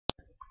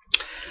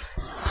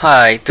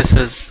Hi, this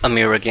is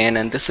Amir again,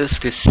 and this is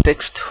the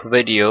sixth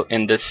video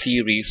in the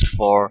series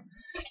for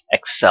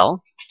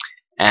Excel.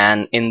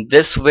 And in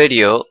this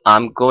video,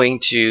 I'm going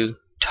to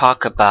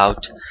talk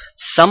about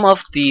some of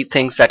the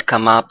things that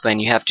come up when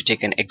you have to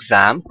take an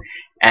exam,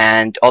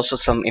 and also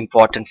some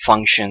important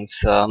functions.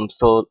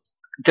 So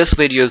this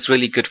video is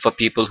really good for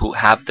people who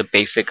have the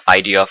basic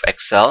idea of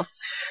Excel.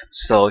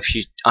 So if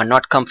you are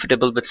not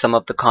comfortable with some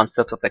of the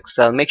concepts of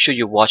Excel, make sure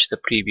you watch the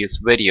previous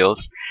videos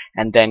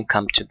and then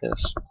come to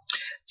this.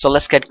 So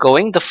let's get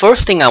going. The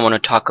first thing I want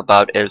to talk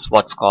about is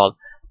what's called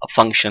a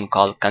function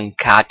called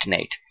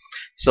concatenate.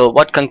 So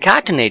what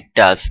concatenate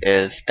does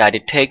is that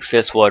it takes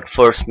this word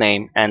first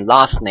name and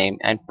last name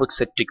and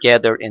puts it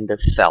together in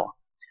this cell.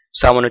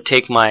 So I want to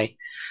take my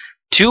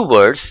two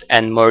words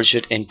and merge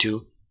it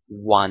into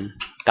one.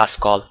 That's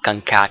called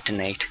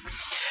concatenate.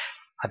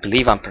 I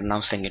believe I'm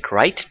pronouncing it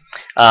right.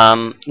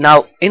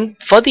 Now,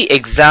 for the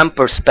exam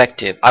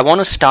perspective, I want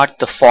to start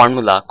the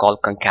formula called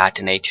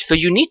concatenate. So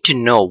you need to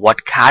know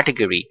what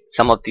category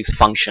some of these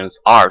functions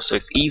are, so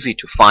it's easy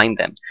to find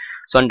them.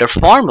 So under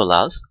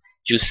formulas,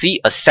 you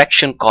see a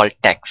section called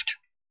text,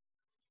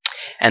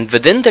 and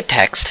within the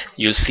text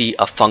you see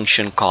a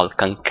function called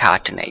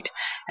concatenate,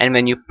 and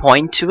when you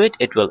point to it,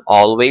 it will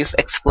always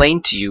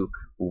explain to you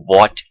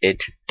what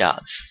it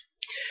does.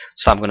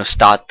 So I'm going to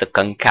start the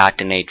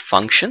concatenate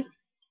function.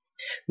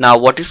 Now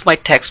what is my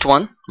text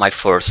one? My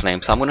first name.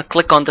 So I'm going to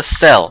click on the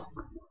cell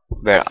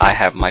where I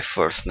have my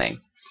first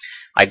name.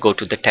 I go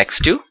to the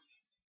text 2.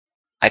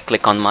 I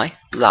click on my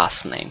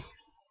last name.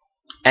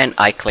 And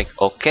I click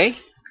OK.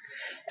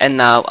 And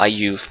now I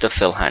use the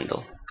fill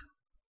handle.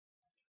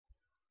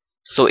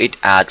 So it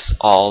adds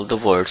all the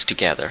words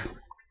together.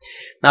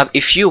 Now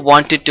if you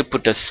wanted to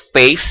put a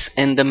space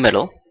in the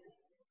middle,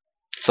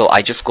 so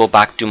I just go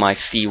back to my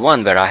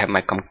C1 where I have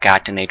my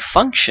concatenate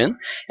function,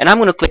 and I'm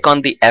going to click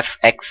on the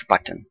FX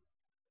button.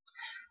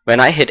 When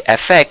I hit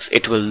FX,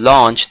 it will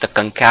launch the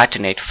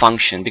concatenate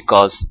function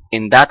because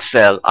in that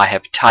cell I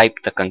have typed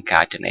the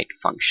concatenate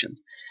function.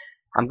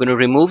 I'm going to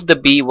remove the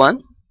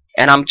B1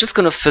 and I'm just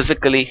going to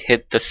physically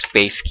hit the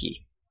space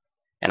key,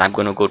 and I'm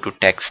going to go to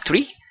text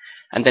 3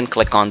 and then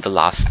click on the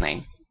last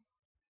name,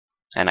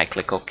 and I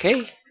click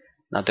OK.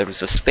 Now there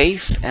is a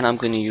space and I'm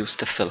going to use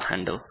the fill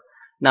handle.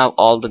 Now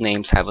all the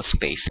names have a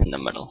space in the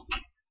middle.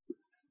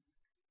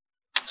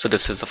 So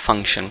this is a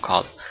function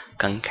called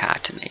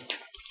concatenate.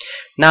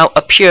 Now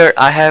up here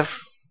I have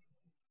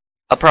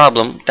a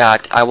problem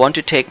that I want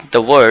to take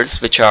the words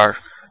which are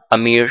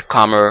Amir,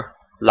 comma,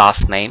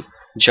 last name,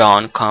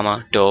 John,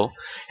 comma, Doe,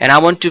 and I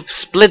want to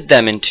split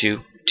them into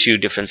two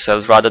different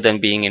cells rather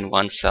than being in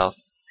one cell.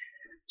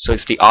 So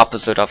it's the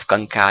opposite of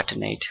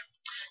concatenate.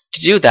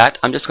 To do that,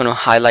 I'm just going to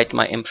highlight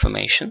my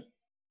information,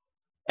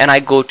 and I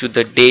go to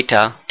the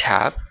data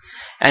tab,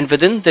 and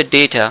within the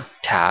data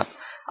tab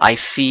I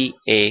see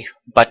a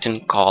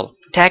button called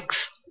text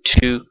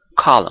to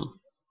column.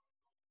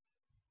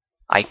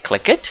 I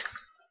click it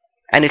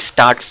and it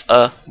starts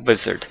a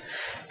wizard.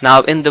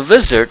 Now in the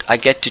wizard I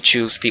get to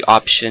choose the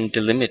option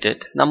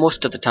delimited. Now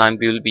most of the time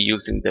we will be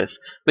using this,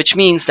 which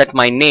means that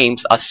my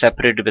names are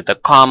separated with a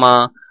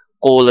comma,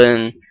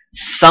 colon,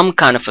 some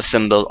kind of a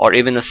symbol, or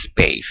even a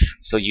space.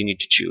 So you need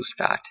to choose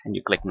that and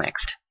you click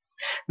next.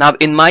 Now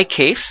in my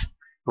case,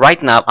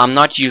 right now I'm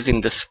not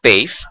using the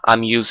space,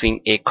 I'm using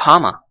a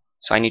comma.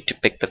 So I need to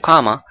pick the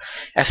comma.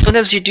 As soon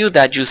as you do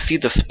that, you see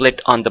the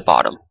split on the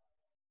bottom.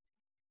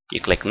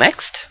 You click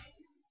next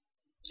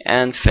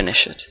and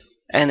finish it,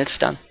 and it's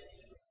done.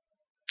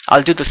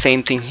 I'll do the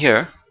same thing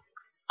here.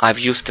 I've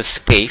used the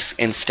space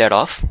instead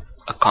of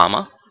a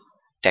comma.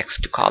 Text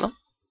to column,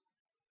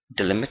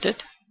 delimited,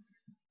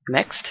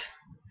 next.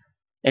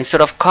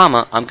 Instead of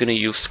comma, I'm going to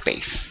use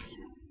space.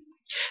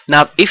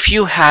 Now if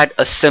you had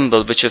a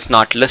symbol which is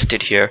not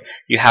listed here,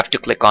 you have to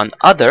click on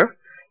other,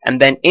 and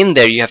then in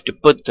there you have to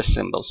put the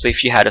symbol. So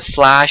if you had a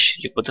slash,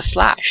 you put the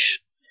slash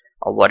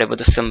or whatever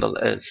the symbol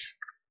is,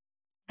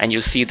 and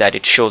you see that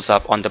it shows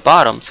up on the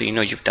bottom, so you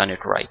know you've done it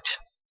right.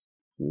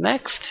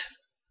 Next,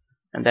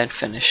 and then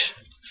finish.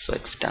 So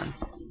it's done.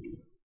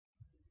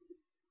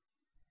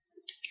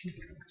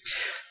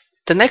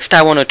 The next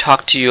I want to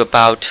talk to you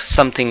about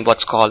something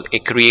what's called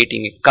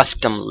creating a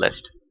custom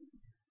list.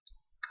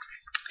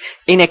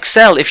 In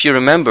Excel, if you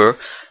remember,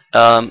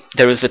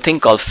 there is a thing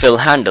called fill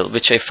handle,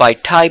 which if I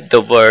type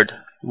the word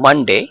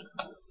Monday,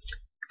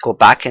 go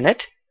back in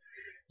it,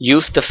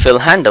 use the fill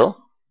handle,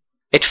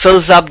 it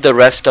fills up the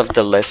rest of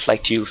the list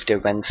like Tuesday,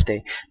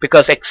 Wednesday,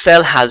 because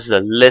Excel has a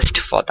list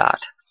for that.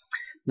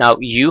 Now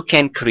you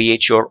can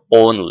create your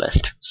own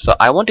list. So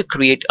I want to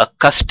create a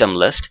custom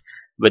list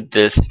with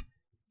this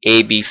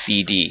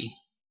ABCD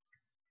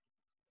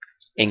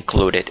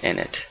included in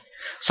it.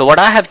 So what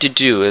I have to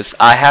do is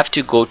I have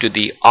to go to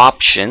the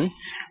option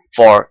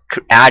for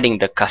adding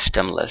the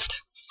custom list.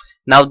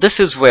 Now this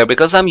is where,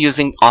 because I'm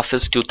using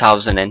Office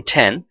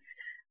 2010,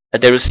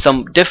 there is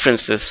some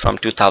differences from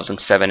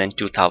 2007 and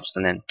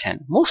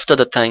 2010. Most of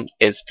the thing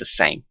is the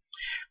same.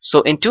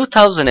 So in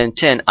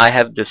 2010 I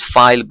have this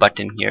file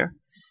button here,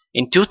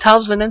 In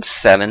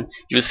 2007,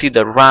 you'll see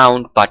the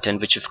round button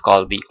which is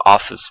called the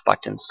Office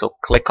button. So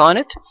click on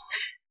it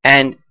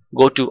and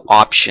go to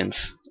Options.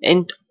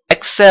 In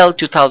Excel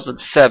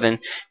 2007,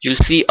 you'll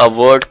see a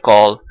word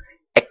called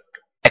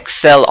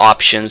Excel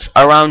Options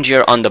around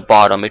here on the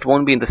bottom. It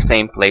won't be in the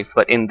same place,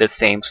 but in the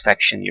same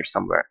section here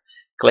somewhere.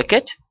 Click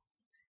it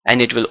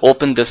and it will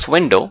open this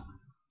window.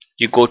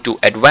 You go to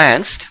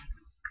Advanced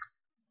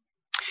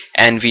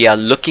and we are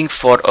looking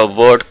for a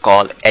word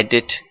called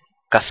Edit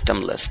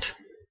Custom List.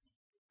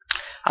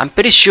 I'm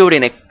pretty sure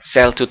in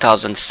Excel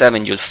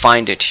 2007 you'll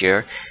find it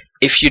here.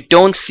 If you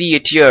don't see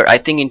it here, I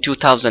think in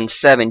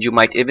 2007 you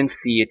might even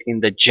see it in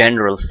the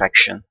General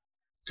section.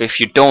 So if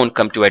you don't,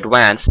 come to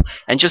Advanced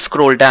and just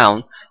scroll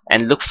down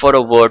and look for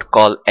a word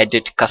called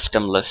Edit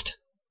Custom List.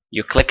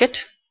 You click it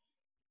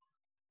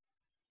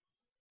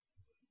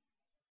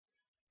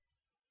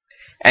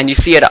and you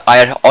see it.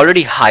 I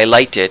already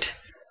highlighted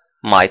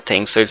my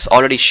thing, so it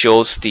already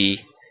shows the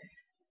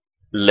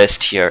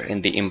list here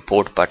in the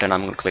Import button.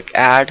 I'm going to click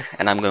Add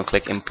and I'm going to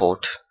click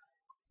Import,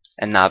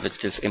 and now it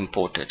is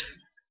imported.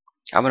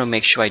 I'm going to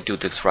make sure I do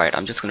this right.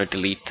 I'm just going to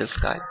delete this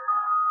guy.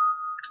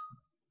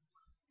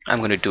 I'm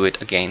going to do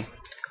it again.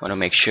 I want to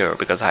make sure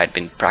because I had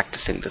been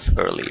practicing this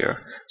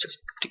earlier just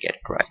to get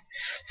it right.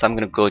 So I'm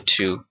going to go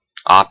to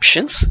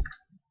Options,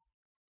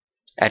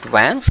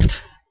 Advanced.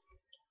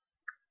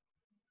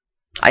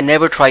 I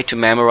never try to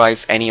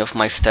memorize any of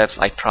my steps.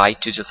 I try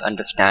to just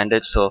understand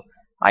it, so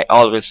I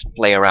always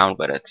play around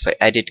with it. So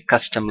Edit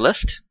Custom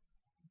List.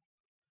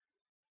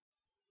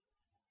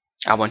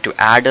 I want to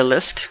add a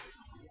list.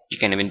 You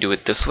can even do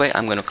it this way.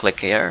 I'm going to click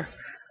here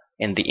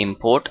in the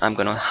Import. I'm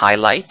going to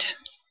highlight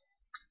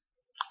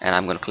and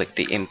I'm going to click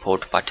the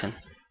Import button.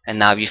 And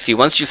now you see,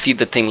 once you see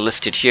the thing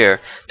listed here,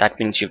 that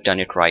means you've done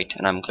it right.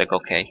 And I'm going to click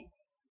OK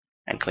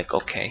and click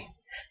OK.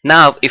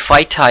 Now if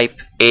I type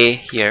A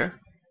here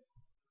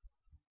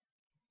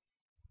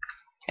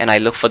and I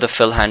look for the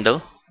fill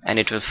handle, and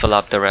it will fill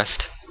up the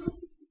rest.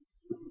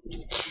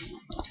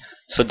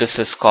 So this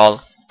is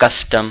called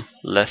Custom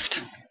List.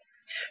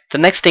 The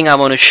next thing I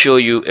want to show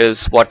you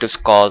is what is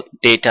called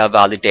data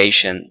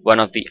validation, one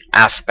of the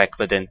aspects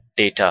within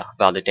data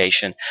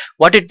validation.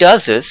 What it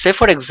does is, say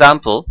for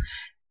example,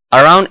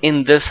 around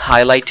in this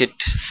highlighted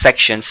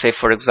section, say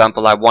for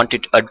example I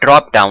wanted a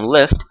drop down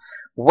list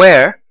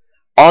where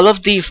all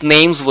of these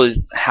names will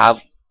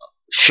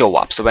show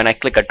up. So when I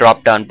click a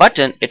drop down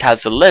button, it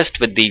has a list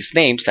with these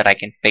names that I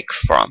can pick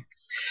from.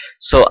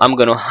 So I'm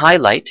going to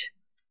highlight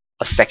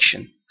a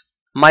section.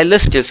 My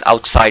list is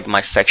outside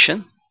my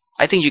section.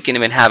 I think you can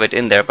even have it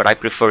in there, but I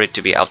prefer it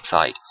to be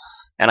outside.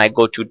 And I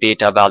go to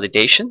data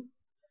validation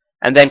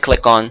and then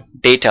click on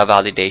data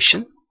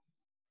validation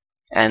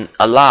and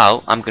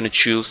allow. I'm going to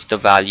choose the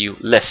value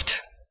list.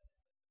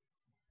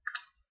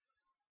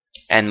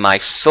 And my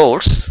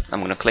source, I'm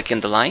going to click in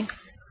the line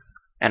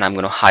and I'm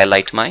going to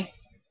highlight my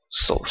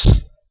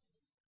source.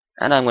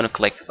 And I'm going to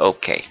click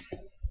OK.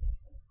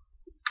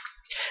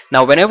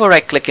 Now whenever I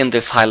click in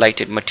this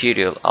highlighted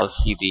material, I'll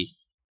see the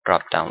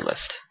drop down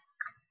list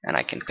and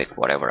I can pick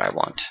whatever I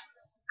want.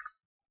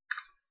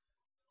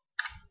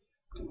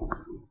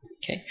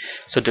 Okay,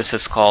 so this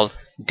is called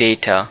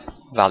data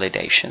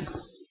validation.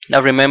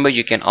 Now remember,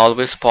 you can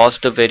always pause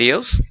the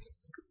videos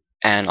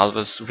and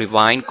always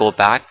rewind, go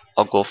back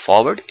or go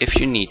forward if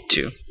you need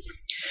to.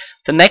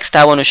 The next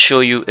I want to show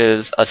you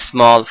is a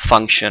small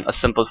function, a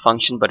simple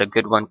function but a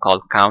good one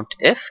called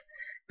CountIf,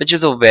 which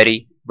is a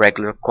very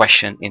regular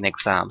question in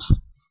exams.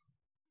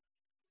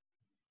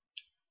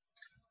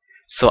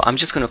 So I'm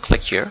just going to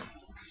click here.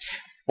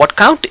 What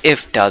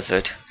CountIf does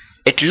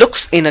it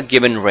looks in a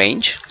given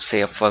range,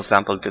 say for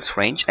example this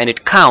range, and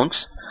it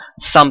counts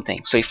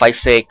something. So if I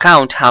say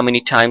count how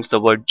many times the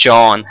word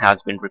John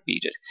has been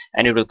repeated,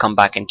 and it will come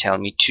back and tell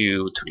me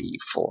 2, 3,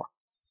 4.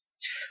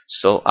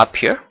 So up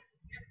here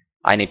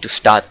I need to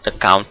start the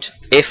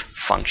CountIf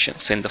function.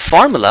 So in the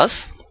formulas,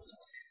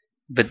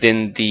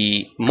 within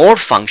the more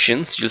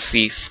functions, you'll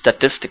see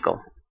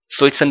statistical.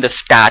 So it's in the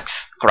stats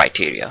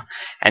criteria,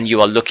 and you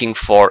are looking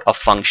for a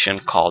function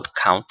called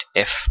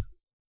CountIf.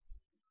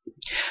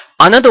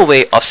 Another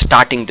way of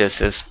starting this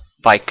is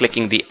by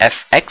clicking the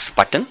FX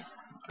button.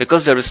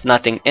 Because there is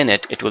nothing in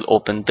it, it will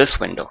open this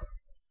window.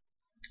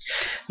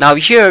 Now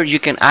here you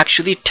can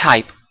actually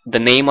type the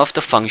name of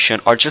the function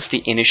or just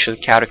the initial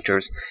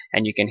characters,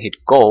 and you can hit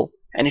go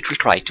and it will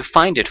try to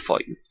find it for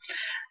you.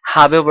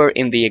 However,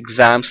 in the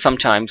exam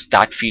sometimes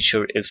that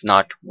feature is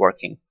not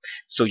working,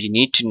 so you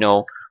need to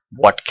know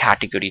what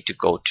category to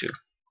go to.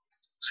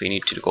 So you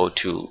need to go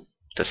to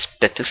the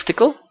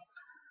statistical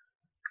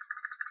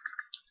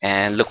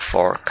and look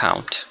for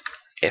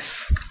CountIf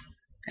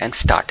and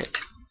start it.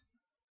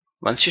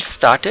 Once you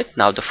start it,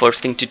 now the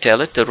first thing to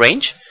tell it the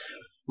range,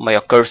 my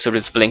cursor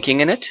is blinking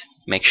in it,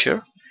 make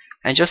sure,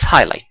 and just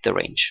highlight the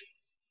range.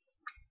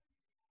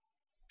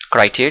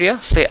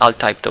 Criteria, say I'll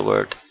type the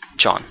word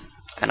John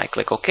and I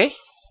click OK,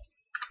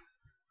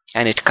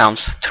 and it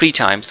counts 3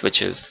 times,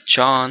 which is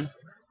John,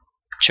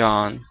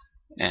 John,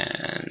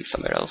 and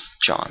somewhere else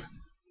John.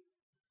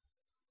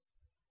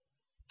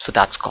 So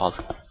that's called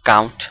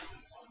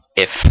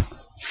CountIf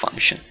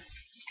function.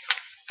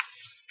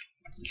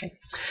 Okay.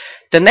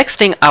 The next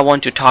thing I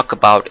want to talk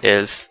about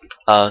is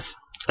a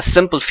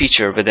simple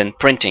feature within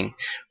printing,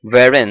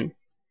 wherein,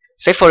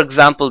 say for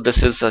example, this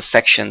is a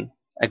section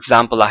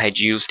example I had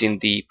used in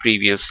the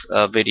previous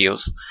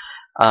videos,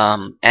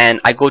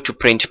 and I go to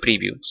print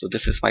preview. So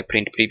this is my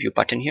print preview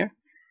button here.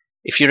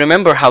 If you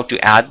remember how to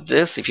add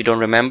this, if you don't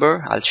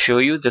remember, I'll show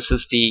you. This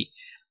is the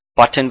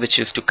button which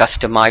is to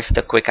customize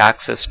the quick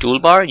access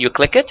toolbar. You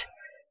click it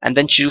and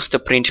then choose the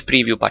print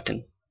preview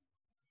button.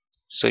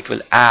 So it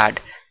will add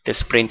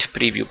this print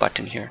preview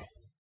button here,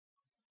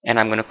 and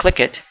I'm going to click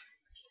it.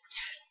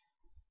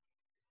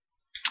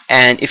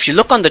 And if you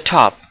look on the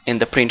top in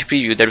the print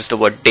preview, there is the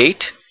word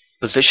date,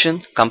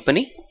 position,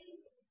 company.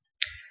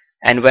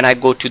 And when I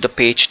go to the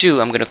page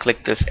 2, I'm going to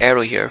click this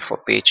arrow here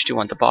for page 2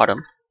 on the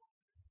bottom.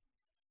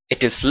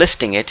 It is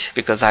listing it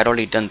because I'd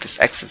already done this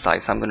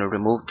exercise. I'm going to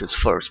remove this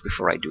first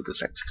before I do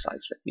this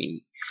exercise. Let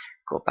me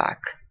go back.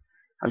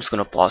 I'm just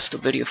going to pause the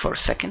video for a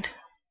second.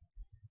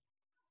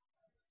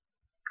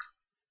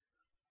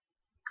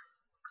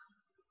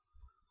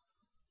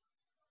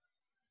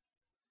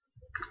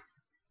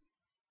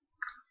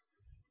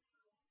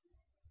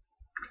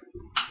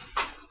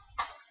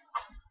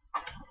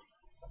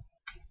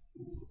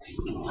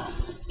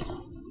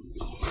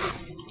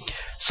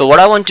 So what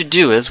I want to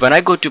do is, when I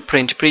go to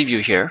print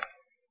preview here,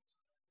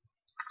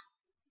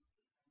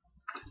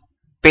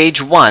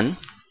 page 1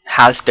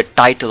 has the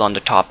title on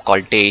the top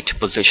called date,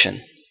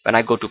 position. When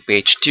I go to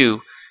page 2,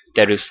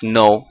 there is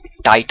no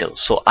title.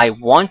 So I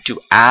want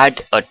to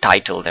add a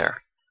title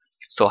there.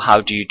 So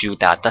how do you do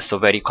that? That's a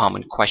very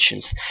common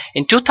question.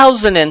 In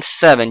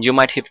 2007, you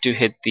might have to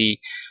hit the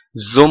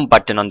zoom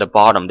button on the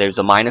bottom. There's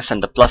a minus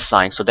and the plus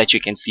sign so that you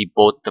can see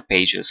both the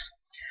pages.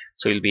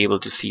 So you'll be able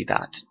to see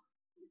that.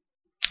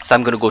 So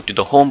I'm going to go to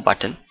the home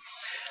button.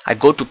 I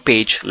go to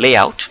page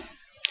layout,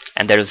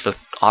 and there is the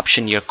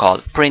option here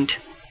called print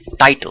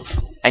titles.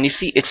 And you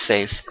see it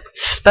says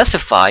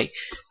specify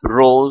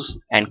rows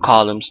and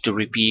columns to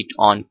repeat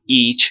on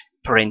each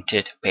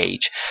printed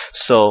page.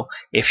 So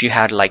if you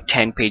had like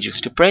 10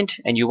 pages to print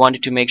and you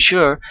wanted to make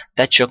sure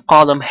that your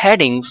column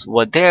headings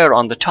were there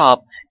on the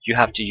top, you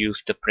have to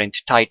use the print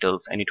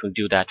titles, and it will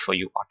do that for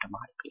you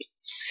automatically.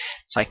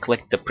 So I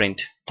click the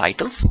print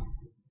titles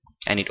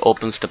and it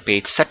opens the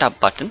page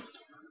setup button.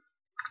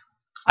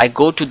 I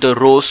go to the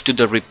rows to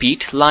the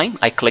repeat line.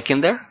 I click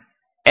in there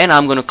and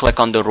I'm going to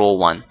click on the row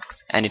 1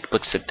 and it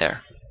puts it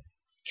there.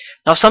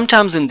 Now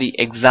sometimes in the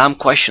exam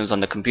questions on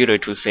the computer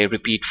it will say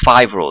repeat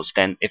 5 rows.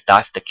 Then if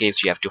that's the case,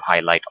 you have to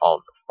highlight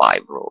all the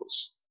 5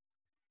 rows.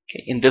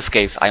 Okay, in this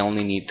case I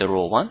only need the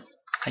row 1.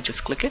 I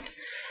just click it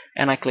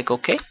and I click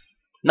OK.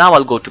 Now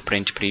I'll go to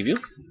print preview.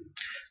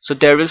 So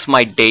there is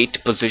my date,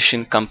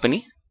 position,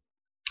 company.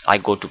 I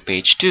go to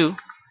page 2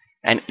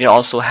 and it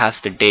also has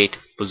the date,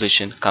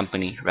 position,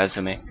 company,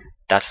 resume.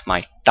 That's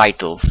my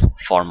titles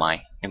for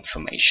my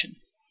information.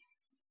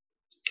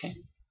 Okay,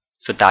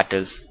 so that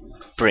is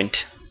print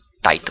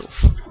titles.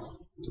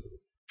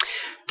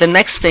 The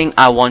next thing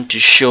I want to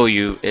show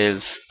you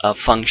is a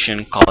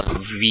function called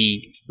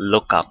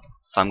Vlookup.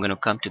 So I'm going to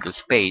come to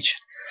this page.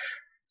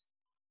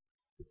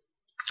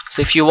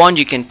 So if you want,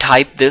 you can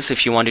type this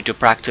if you wanted to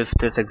practice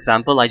this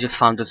example. I just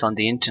found this on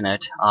the internet.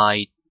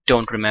 I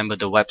don't remember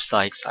the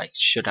websites. I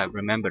should have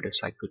remembered it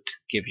so I could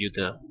give you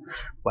the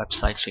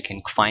website so you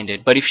can find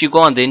it. But if you go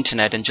on the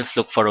internet and just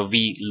look for a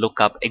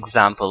Vlookup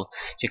example,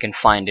 you can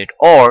find it.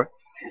 Or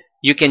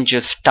you can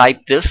just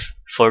type this,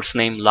 first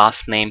name,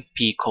 last name,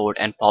 P code,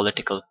 and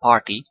political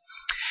party.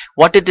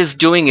 What it is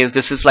doing is,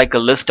 this is like a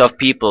list of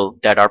people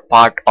that are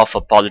part of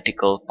a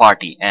political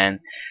party, and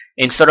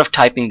instead of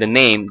typing the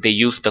name, they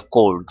use the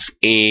codes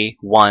A,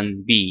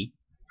 1, B,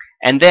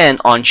 and then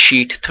on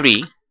sheet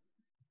 3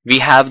 we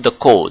have the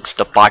codes,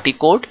 the party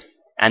code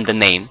and the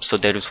name. So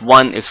there is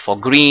 1 is for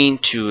green,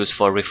 2 is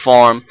for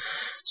reform.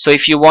 So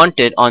if you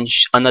wanted on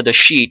another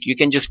sheet, you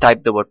can just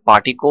type the word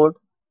party code,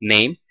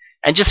 name,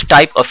 and just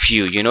type a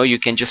few. You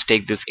can just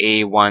take this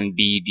A, 1,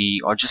 B,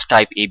 D, or just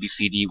type A, B,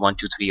 C, D, 1,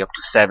 2, 3 up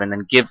to 7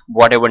 and give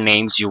whatever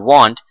names you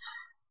want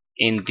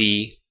in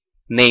the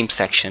name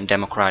section,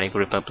 Democratic,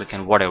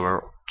 Republican,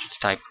 whatever.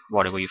 Just type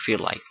whatever you feel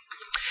like.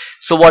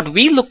 So what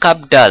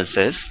Vlookup does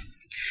is,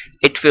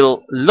 it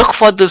will look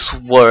for this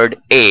word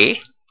A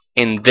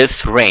in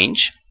this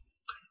range,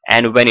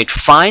 and when it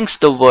finds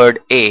the word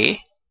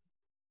A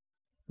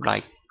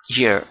right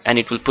here, and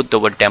it will put the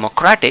word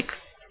Democratic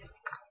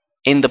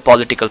in the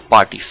political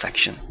party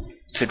section.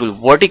 So it will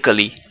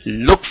vertically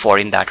look for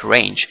in that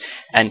range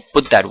and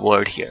put that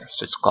word here.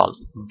 So it's called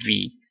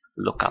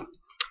Vlookup.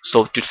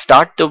 So to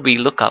start the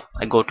Vlookup,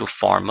 I go to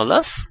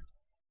formulas,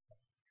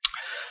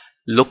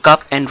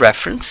 lookup and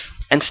reference,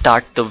 and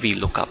start the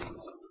Vlookup.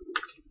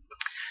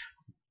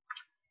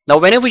 Now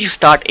whenever you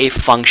start a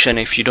function,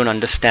 if you don't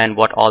understand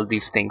what all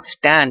these things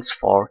stands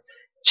for,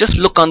 just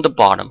look on the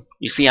bottom.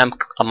 You see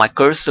my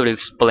cursor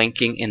is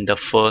blinking in the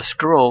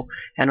first row,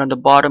 and on the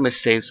bottom it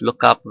says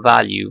lookup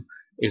value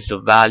is the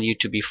value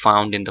to be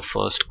found in the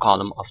first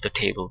column of the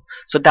table.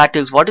 So that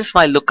is, what is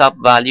my lookup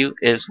value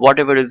is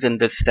whatever is in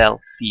this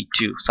cell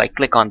C2. So I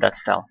click on that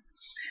cell.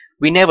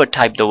 We never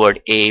type the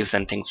word A's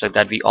and things like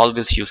that. We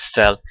always use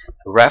cell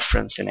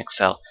reference in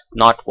Excel,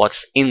 not what's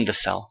in the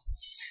cell.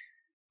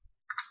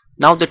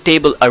 Now the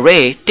table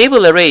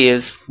array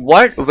is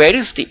where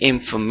is the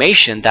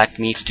information that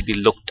needs to be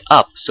looked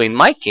up. So in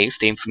my case,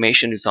 the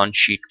information is on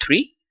sheet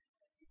 3.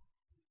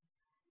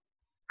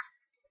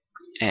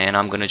 And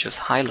I'm going to just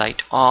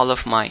highlight all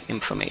of my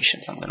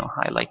information. I'm going to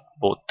highlight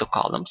both the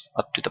columns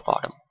up to the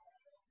bottom.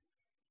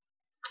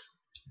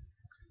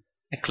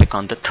 I click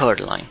on the third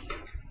line.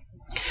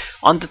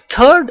 On the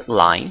third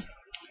line,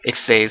 it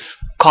says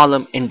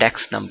column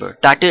index number.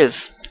 That is,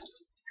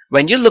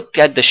 when you look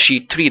at the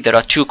sheet 3, there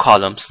are two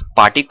columns,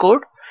 party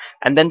code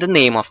and then the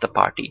name of the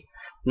party.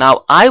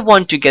 Now I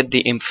want to get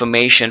the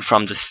information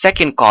from the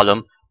second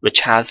column, which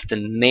has the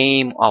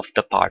name of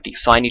the party.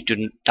 So I need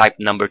to type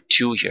number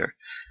 2 here,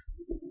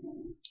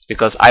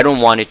 because I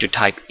don't want it to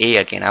type A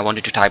again. I want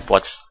it to type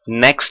what's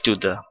next to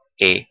the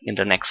A in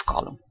the next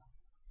column.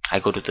 I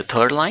go to the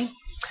third line.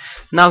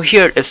 Now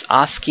here is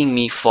asking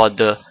me for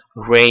the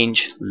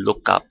range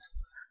lookup.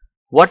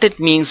 What it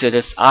means, it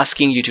is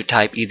asking you to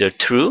type either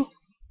true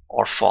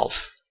or false.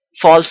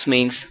 False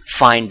means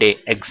find a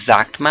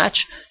exact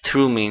match.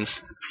 True means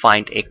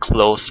find a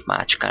close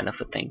match, kind of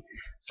a thing.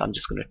 So I'm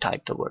just going to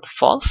type the word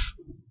false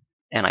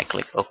and I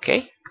click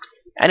OK,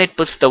 and it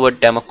puts the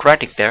word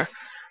democratic there.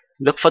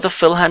 Look for the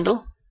fill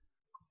handle,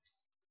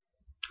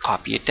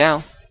 copy it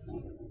down.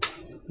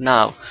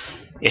 Now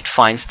it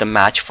finds the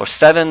match for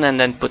 7 and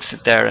then puts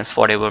it there as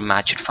whatever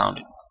match it found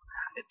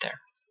it there.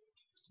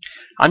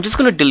 I'm just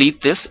going to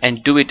delete this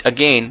and do it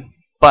again,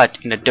 but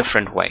in a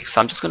different way.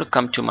 So I'm just going to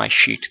come to my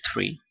sheet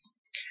 3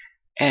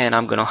 and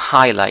I'm going to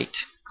highlight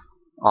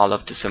all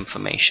of this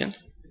information.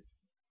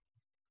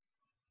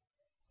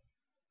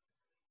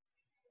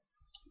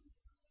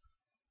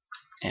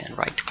 And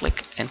right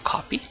click and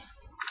copy.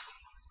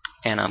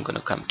 And I'm going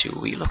to come to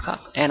Vlookup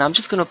and I'm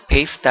just going to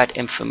paste that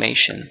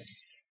information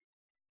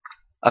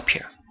up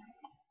here.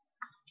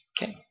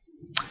 Okay.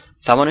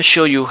 So I want to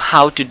show you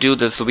how to do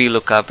this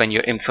Vlookup and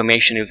your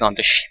information is on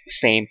the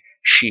same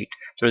sheet.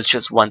 There's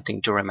just one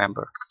thing to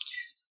remember.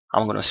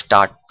 I'm going to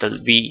start the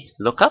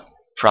Vlookup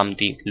from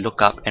the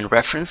lookup and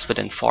reference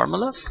within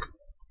formulas.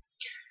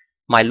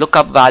 My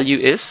lookup value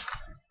is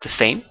the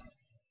same.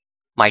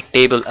 My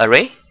table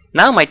array.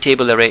 Now my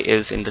table array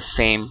is in the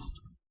same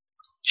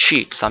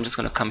sheet. So I'm just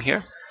going to come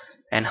here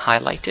and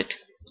highlight it.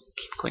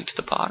 Keep going to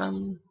the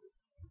bottom.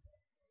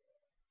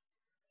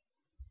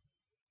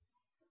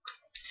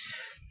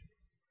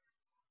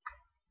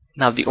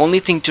 Now the only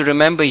thing to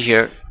remember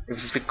here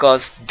is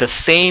because the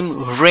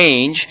same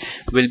range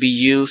will be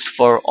used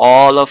for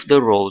all of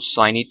the rows.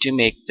 So I need to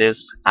make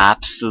this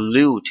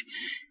absolute.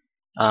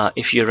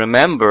 If you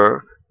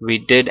remember,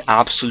 we did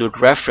absolute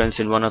reference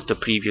in one of the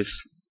previous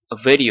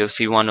videos. If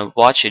you want to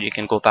watch it, you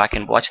can go back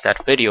and watch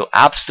that video.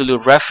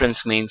 Absolute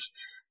reference means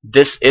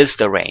this is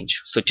the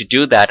range. So to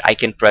do that, I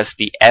can press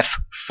the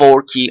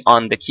F4 key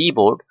on the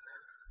keyboard,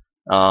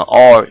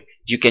 or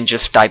you can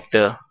just type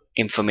the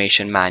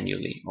information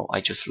manually. Oh,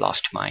 I just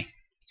lost my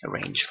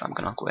range, so I'm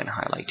gonna go and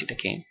highlight it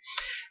again.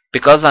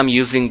 Because I'm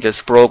using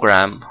this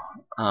program,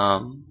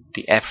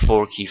 the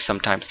F4 key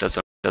sometimes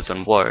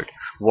doesn't work,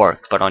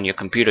 but on your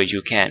computer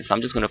you can. So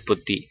I'm just gonna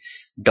put the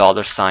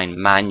 $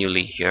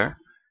 manually here.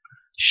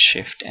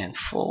 Shift and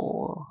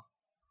 4.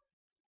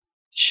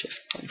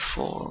 Shift and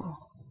 4.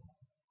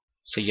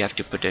 So you have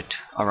to put it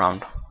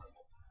around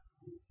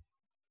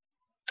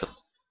the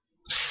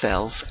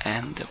cells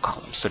and the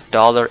columns. So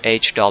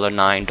 $H,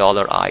 $9,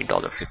 $I,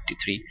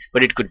 $53,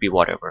 but it could be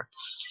whatever.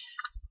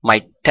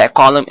 My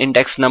column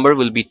index number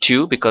will be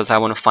 2 because I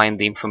want to find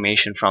the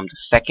information from the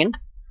second,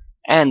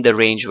 and the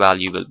range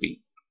value will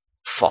be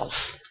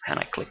false. And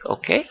I click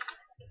OK,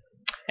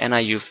 and I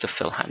use the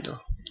fill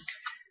handle.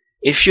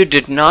 If you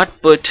did not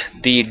put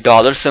the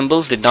dollar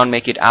symbols, did not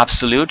make it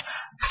absolute,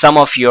 some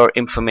of your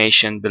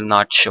information will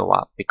not show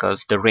up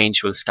because the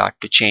range will start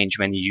to change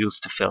when you use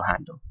the fill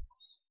handle.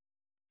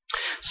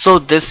 So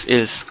this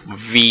is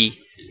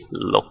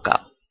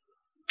Vlookup.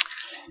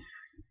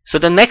 So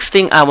the next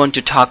thing I want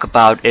to talk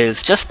about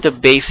is just the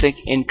basic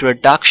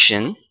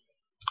introduction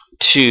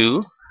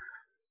to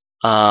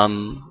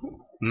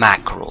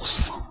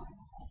macros.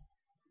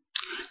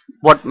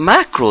 What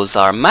macros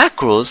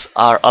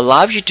are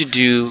allow you to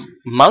do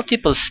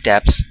multiple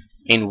steps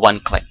in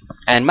one click,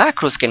 and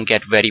macros can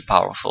get very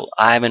powerful.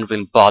 I haven't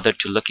been bothered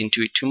to look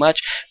into it too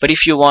much, but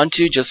if you want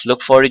to, just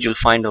look for it. You'll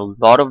find a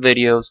lot of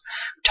videos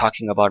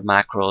talking about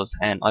macros,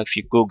 and if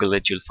you Google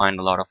it, you'll find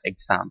a lot of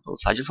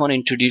examples. I just want to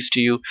introduce to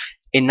you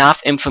enough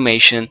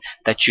information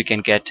that you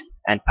can get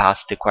and pass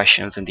the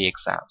questions in the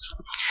exams.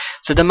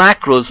 So the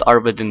macros are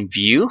within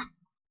View,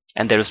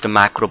 and there is the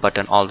macro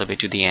button all the way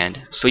to the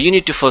end. So you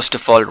need to first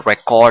of all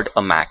record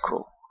a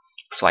macro.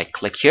 So I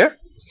click here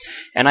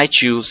and I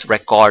choose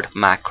record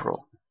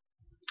macro.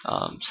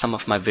 Some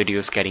of my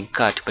videos getting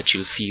cut, but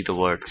you'll see the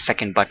word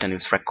second button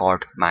is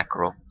record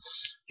macro.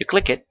 You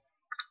click it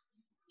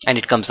and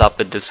it comes up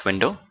with this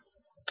window,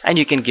 and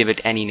you can give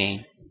it any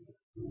name.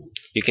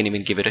 You can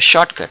even give it a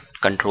shortcut,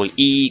 Control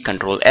E,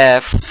 Control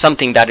F,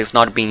 something that is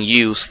not being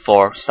used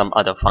for some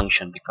other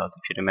function, because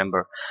if you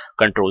remember,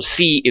 Control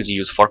C is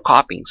used for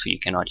copying, so you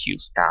cannot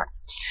use that,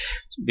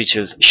 which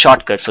is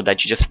shortcut, so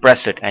that you just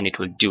press it and it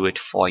will do it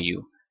for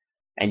you.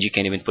 And you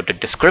can even put a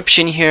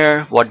description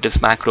here, what this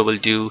macro will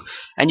do,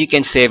 and you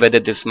can say whether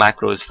this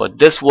macro is for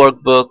this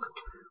workbook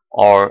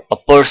or a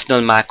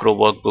personal macro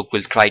workbook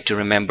will try to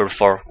remember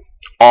for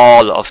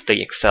all of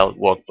the Excel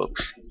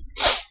workbooks.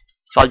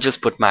 So I'll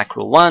just put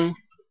macro 1.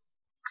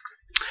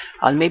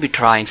 I'll maybe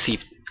try and see,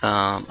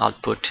 I'll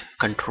put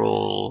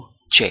Control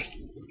J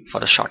for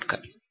the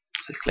shortcut.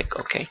 I'll click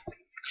OK.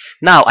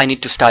 Now I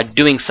need to start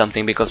doing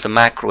something because the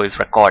macro is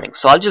recording.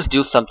 So I'll just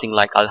do something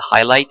like I'll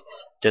highlight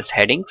this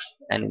headings,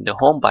 and in the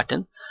home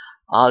button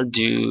I'll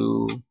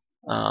do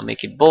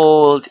make it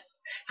bold,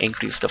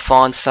 increase the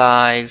font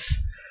size,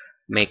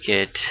 make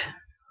it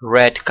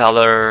red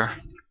color,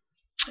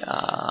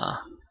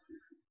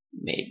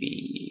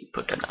 maybe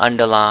put an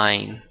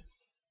underline.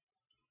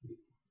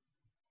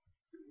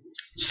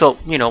 So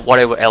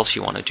whatever else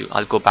you want to do.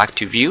 I'll go back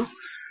to view.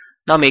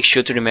 Now make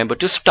sure to remember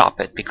to stop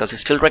it because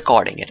it's still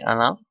recording it,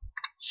 and I'll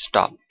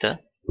stop the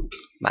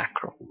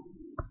macro.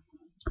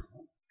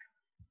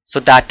 So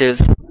that is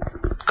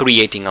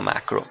creating a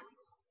macro.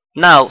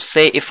 Now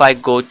say if I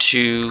go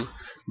to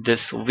this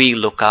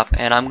Vlookup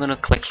and I'm gonna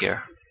click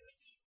here,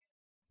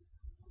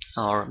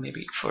 or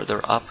maybe further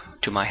up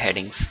to my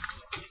headings,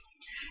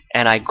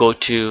 and I go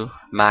to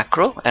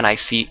macro and I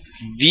see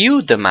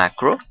view the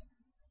macro,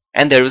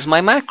 and there is my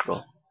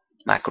macro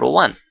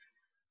 1,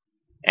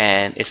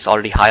 and it's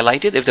already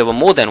highlighted. If there were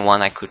more than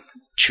one, I could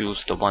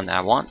choose the one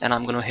I want, and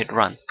I'm gonna hit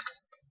run.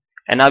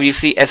 And now you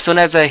see, as soon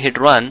as I hit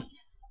run,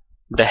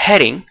 the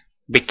heading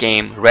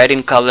became red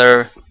in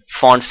color,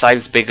 font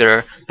size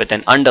bigger with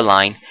an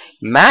underline,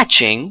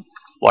 matching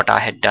what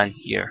I had done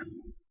here.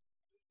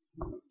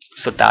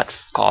 So that's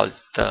called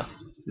the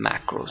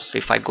macros. So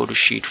if I go to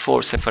sheet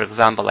 4, say for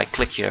example I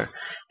click here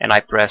and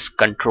I press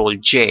Control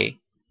J,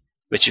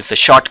 which is the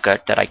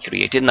shortcut that I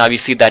created, now you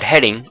see that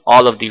heading,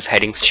 all of these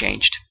headings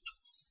changed.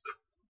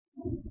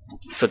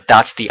 So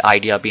that's the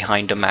idea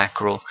behind a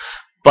macro.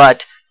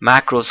 But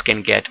macros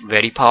can get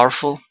very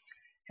powerful,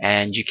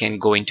 and you can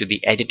go into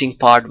the editing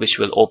part, which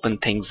will open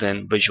things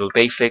in Visual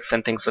Basics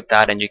and things like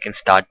that, and you can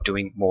start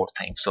doing more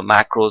things. So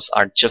macros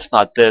are just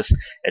not this,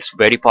 it's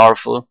very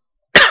powerful.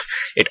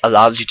 It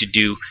allows you to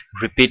do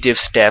repetitive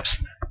steps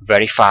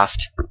very fast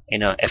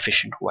in an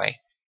efficient way.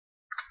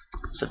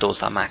 So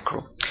those are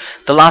macro.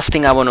 The last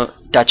thing I want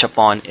to touch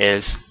upon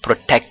is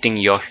protecting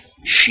your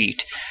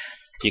sheet.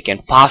 You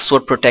can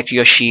password protect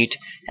your sheet,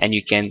 and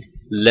you can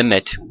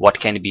limit what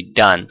can be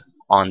done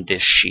on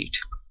this sheet.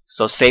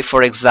 So say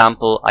for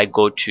example I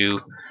go to,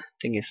 I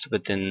think it's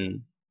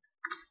within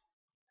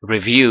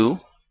review,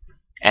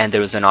 and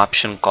there is an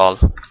option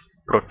called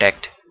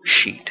protect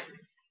sheet.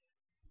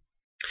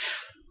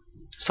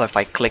 So if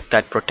I click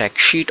that protect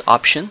sheet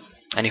option,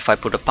 and if I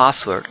put a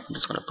password, I'm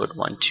just going to put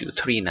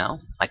 123 now,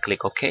 I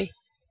click OK,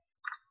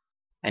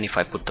 and if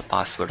I put the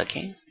password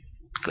again,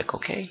 click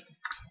OK.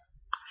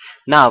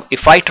 Now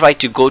if I try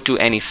to go to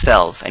any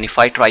cells and if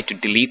I try to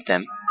delete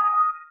them,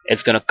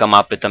 it's going to come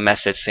up with a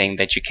message saying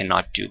that you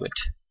cannot do it.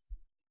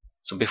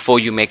 So before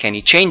you make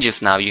any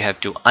changes, now you have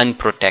to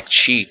unprotect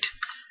sheet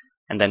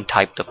and then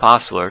type the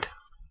password,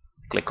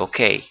 click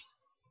OK.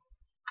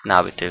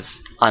 Now it is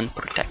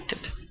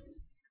unprotected.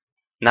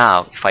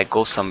 Now if I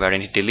go somewhere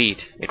and hit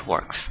delete, it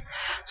works.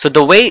 So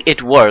the way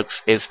it works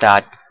is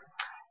that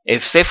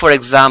if, say for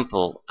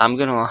example, I'm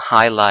going to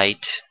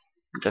highlight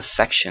this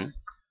section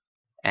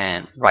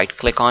and right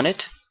click on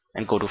it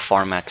and go to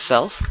format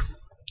cells,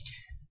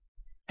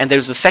 and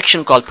there's a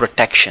section called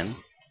protection.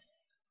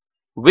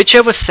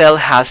 Whichever cell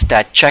has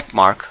that check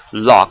mark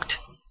locked,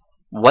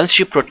 once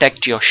you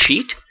protect your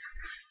sheet,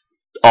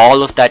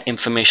 all of that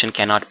information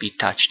cannot be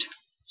touched.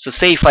 So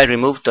say if I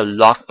remove the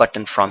lock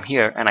button from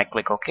here and I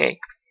click OK,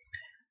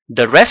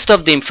 the rest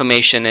of the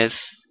information is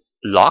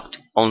locked,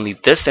 only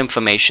this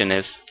information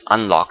is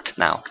unlocked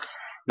now.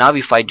 Now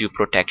if I do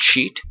protect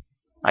sheet,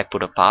 I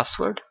put a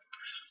password,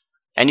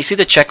 and you see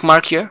the check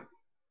mark here,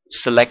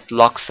 select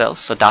lock cell,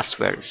 so that's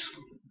where it's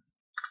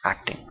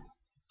acting.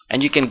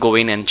 And you can go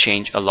in and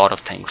change a lot of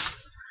things.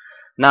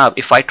 Now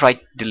if I try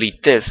to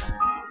delete this,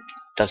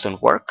 it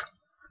doesn't work.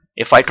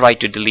 If I try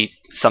to delete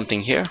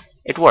something here,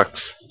 it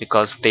works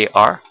because they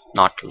are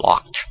not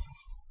locked.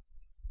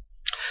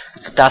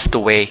 So that's the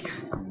way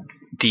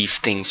these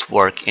things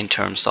work in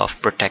terms of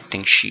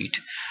protecting sheet.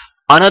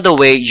 Another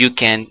way you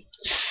can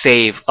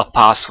save a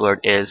password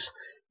is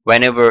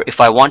whenever, if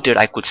I wanted,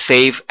 I could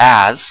save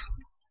as,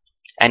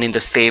 and in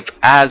the save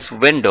as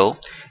window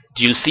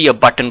you'll see a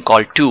button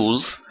called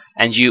tools,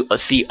 and you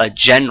see a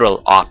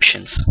general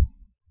options.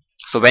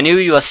 So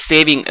whenever you are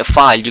saving a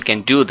file, you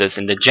can do this.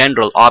 In the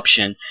general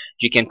option,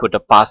 you can put a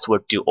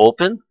password to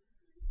open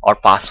or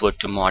password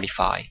to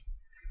modify.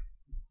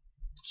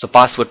 So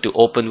password to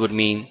open would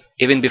mean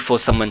even before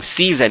someone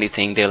sees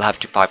anything, they'll have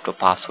to type a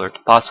password.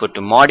 Password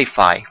to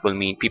modify will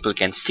mean people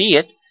can see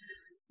it,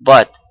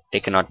 but they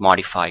cannot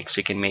modify it, so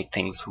you can make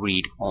things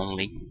read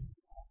only.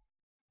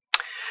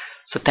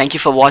 So thank you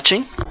for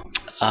watching.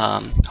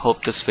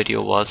 Hope this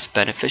video was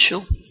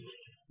beneficial.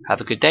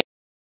 Have a good day.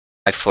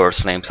 My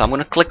first name, so I'm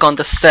going to click on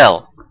the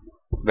cell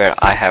where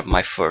I have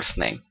my first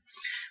name.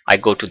 I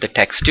go to the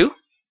text 2,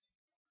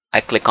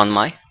 I click on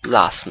my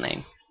last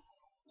name,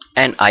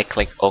 and I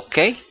click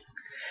OK,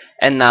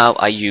 and now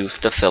I use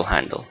the fill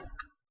handle.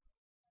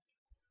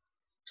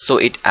 So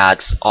it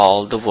adds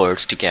all the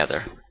words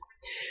together.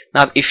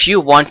 Now if you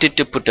wanted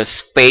to put a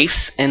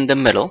space in the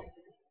middle,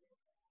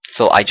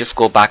 so I just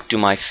go back to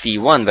my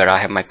C1 where I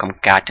have my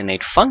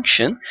concatenate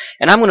function,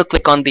 and I'm going to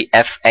click on the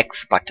FX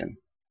button.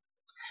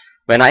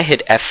 When I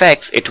hit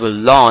FX, it will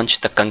launch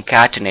the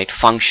concatenate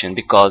function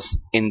because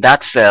in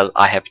that cell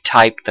I have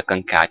typed the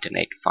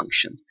concatenate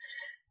function.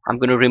 I'm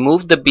going to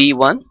remove the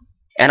B1,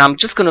 and I'm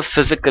just going to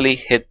physically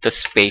hit the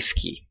space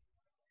key,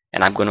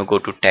 and I'm going to go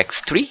to text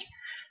 3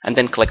 and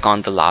then click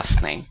on the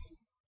last name,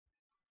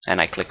 and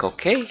I click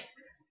OK.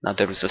 Now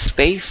there is a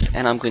space,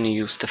 and I'm going to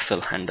use the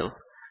fill handle.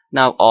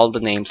 Now all the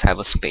names have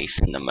a space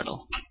in the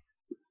middle.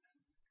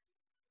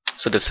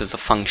 So this is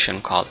a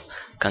function called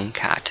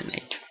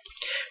concatenate.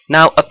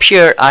 Now up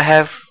here I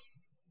have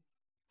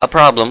a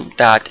problem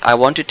that I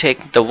want to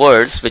take the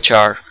words which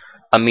are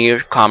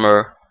Amir,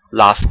 comma,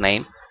 last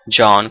name,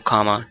 John,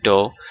 comma,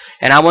 Doe,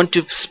 and I want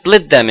to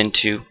split them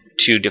into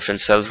two different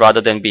cells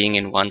rather than being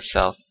in one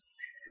cell.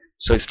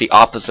 So it's the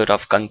opposite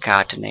of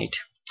concatenate.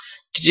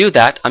 To do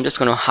that, I'm just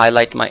going to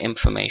highlight my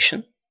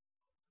information,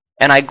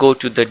 and I go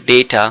to the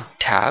data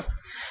tab,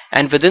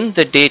 and within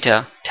the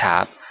data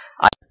tab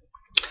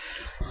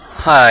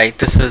Hi,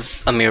 this is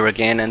Amir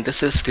again, and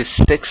this is the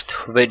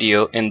 6th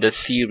video in the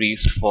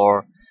series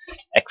for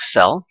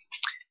Excel.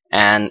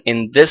 And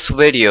in this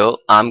video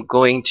I'm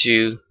going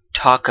to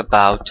talk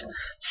about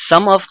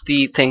some of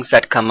the things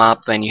that come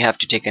up when you have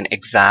to take an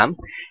exam,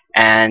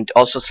 and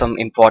also some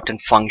important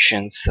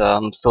functions.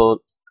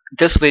 So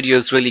this video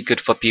is really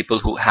good for people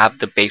who have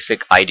the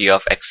basic idea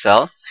of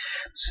Excel.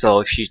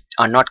 So if you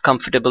are not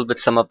comfortable with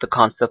some of the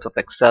concepts of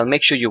Excel,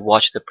 make sure you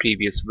watch the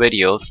previous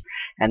videos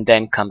and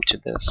then come to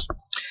this.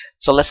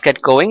 So let's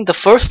get going. The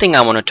first thing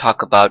I want to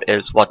talk about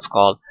is what's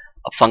called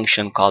a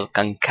function called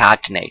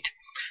concatenate.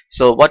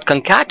 So what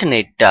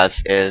concatenate does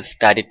is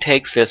that it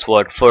takes this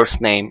word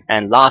first name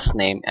and last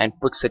name and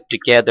puts it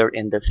together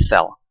in this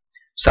cell.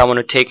 So I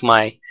want to take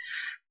my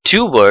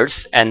two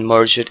words and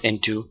merge it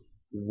into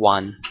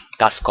one.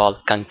 That's called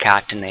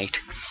concatenate.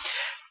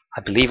 I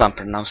believe I'm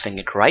pronouncing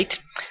it right.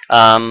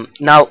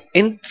 Now,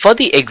 for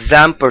the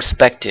exam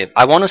perspective,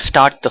 I want to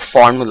start the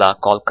formula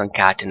called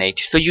concatenate.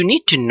 So you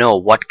need to know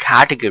what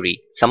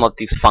category some of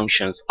these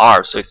functions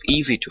are, so it's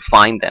easy to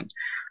find them.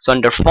 So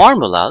under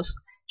formulas,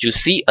 you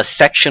see a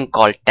section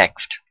called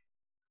text,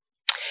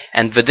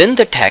 and within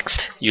the text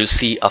you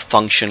see a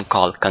function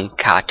called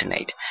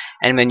concatenate,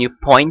 and when you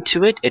point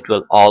to it, it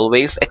will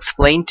always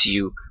explain to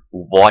you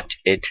what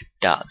it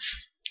does.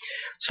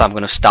 So I'm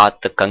going to start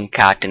the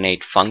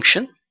concatenate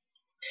function.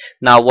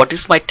 Now what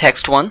is my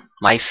text one?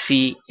 I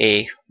see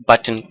a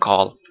button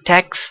called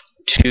text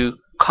to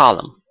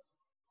column.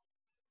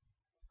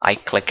 I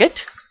click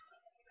it,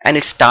 and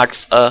it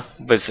starts a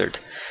wizard.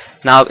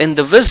 Now in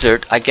the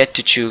wizard I get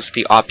to choose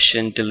the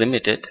option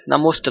delimited. Now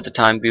most of the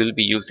time we will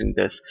be using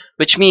this,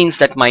 which means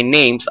that my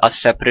names are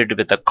separated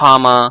with a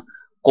comma,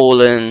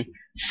 colon,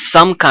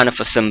 some kind of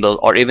a symbol,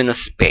 or even a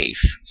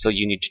space. So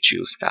you need to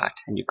choose that,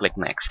 and you click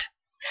next.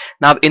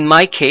 Now in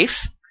my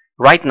case,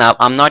 right now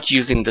I'm not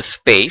using the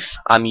space,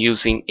 I'm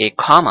using a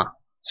comma.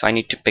 So I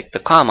need to pick the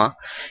comma.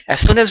 As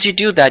soon as you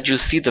do that, you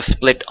see the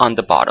split on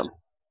the bottom.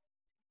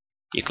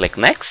 You click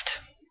next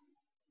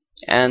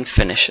and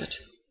finish it,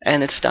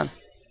 and it's done.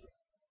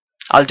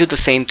 I'll do the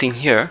same thing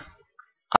here.